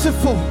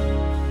merciful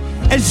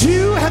as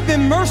you have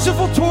been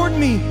merciful toward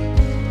me.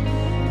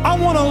 I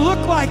want to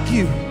look like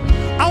you.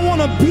 I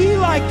want to be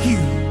like you.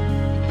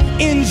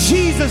 In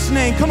Jesus'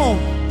 name. Come on.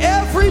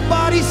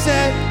 Everybody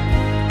said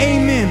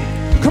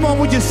amen. Come on,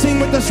 would you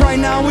sing with us right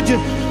now? Would you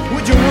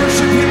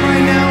worship Him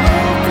right now?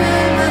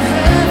 Open the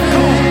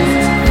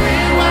heavens,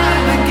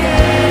 rewind the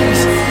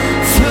gates,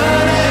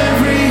 flood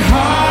every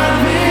heart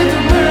with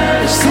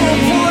mercy.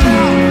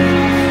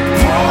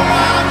 Pour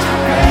out your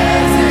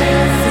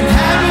presence,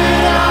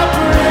 inhabit our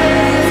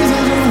praise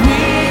as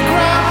we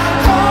cry,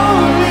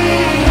 holy,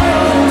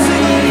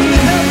 holy. Open the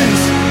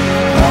heavens,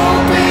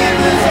 open the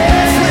heavens.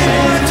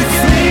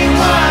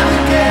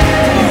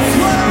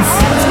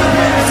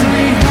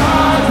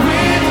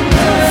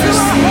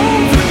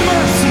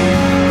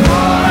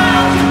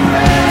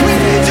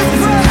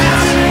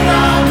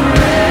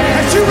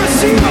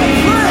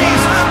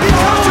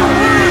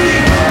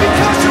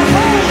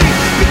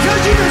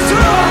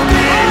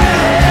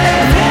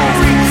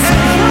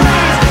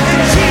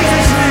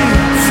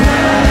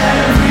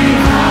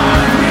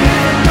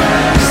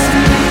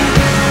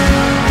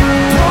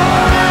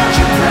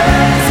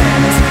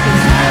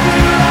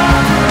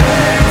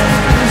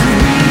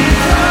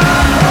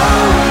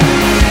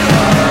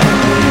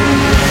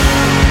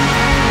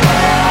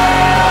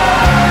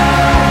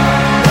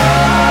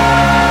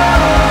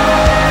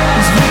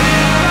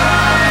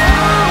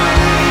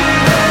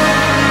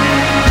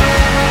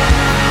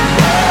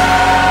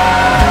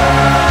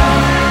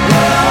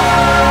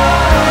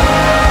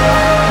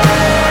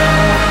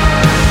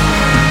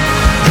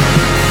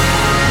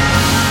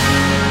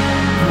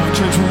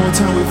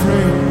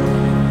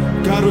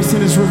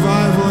 Send His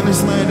revival in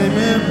this land,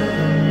 amen.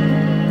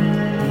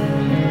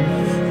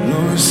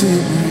 Lord,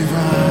 send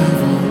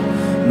revival,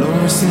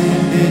 Lord,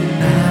 send it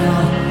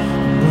now.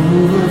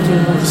 Move of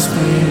your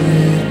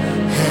spirit,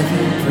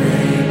 heaven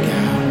break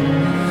out.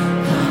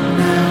 Come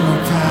now in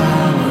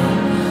power,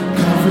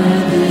 cover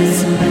this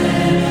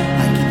land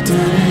like you've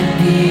done it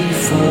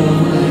before.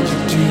 Would you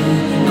do?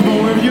 Come on,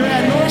 wherever you're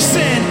at, Lord,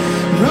 send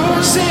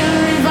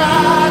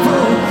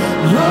revival,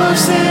 Lord,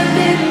 send